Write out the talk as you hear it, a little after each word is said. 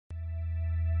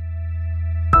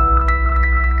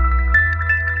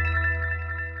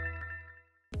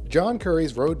John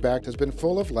Currie's road back has been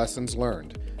full of lessons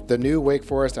learned. The new Wake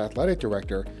Forest athletic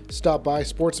director stopped by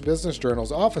Sports Business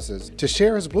Journal's offices to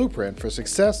share his blueprint for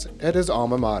success at his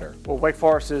alma mater. Well, Wake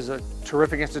Forest is a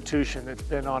terrific institution. It's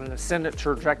been on an ascendant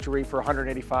trajectory for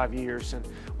 185 years, and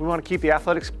we want to keep the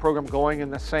athletics program going in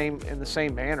the same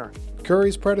manner.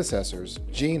 Currie's predecessors,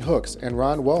 Gene Hooks and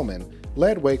Ron Wellman,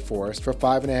 led Wake Forest for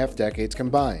 5.5 decades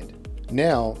combined.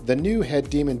 Now, the new head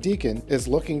Demon Deacon is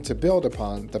looking to build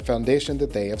upon the foundation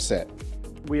that they have set.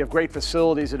 We have great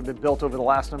facilities that have been built over the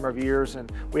last number of years,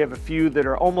 and we have a few that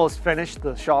are almost finished,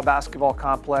 the Shaw Basketball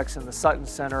Complex and the Sutton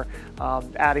Center,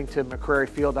 adding to McCrary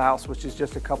Fieldhouse, which is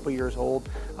just a couple years old.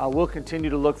 We'll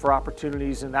continue to look for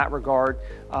opportunities in that regard.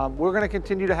 We're going to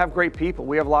continue to have great people.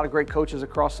 We have a lot of great coaches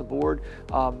across the board.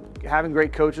 Having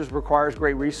great coaches requires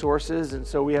great resources, and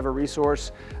so we have a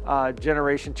resource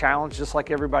generation challenge just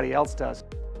like everybody else does.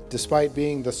 Despite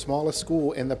being the smallest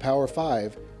school in the Power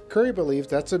 5, Currie believes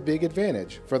that's a big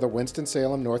advantage for the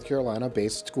Winston-Salem, North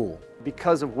Carolina-based school.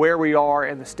 Because of where we are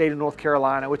in the state of North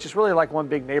Carolina, which is really like one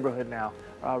big neighborhood now,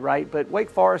 right? But Wake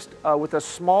Forest, with a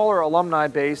smaller alumni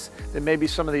base than maybe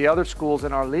some of the other schools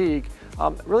in our league,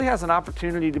 really has an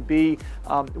opportunity to be,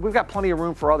 we've got plenty of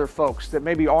room for other folks that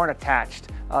maybe aren't attached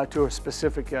to a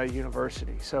specific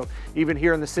university. So even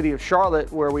here in the city of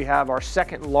Charlotte, where we have our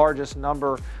second largest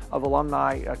number of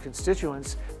alumni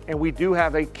constituents, and we do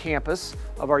have a campus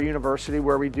of our university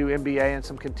where we do MBA and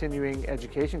some continuing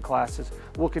education classes,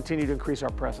 we'll continue to increase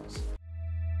our presence.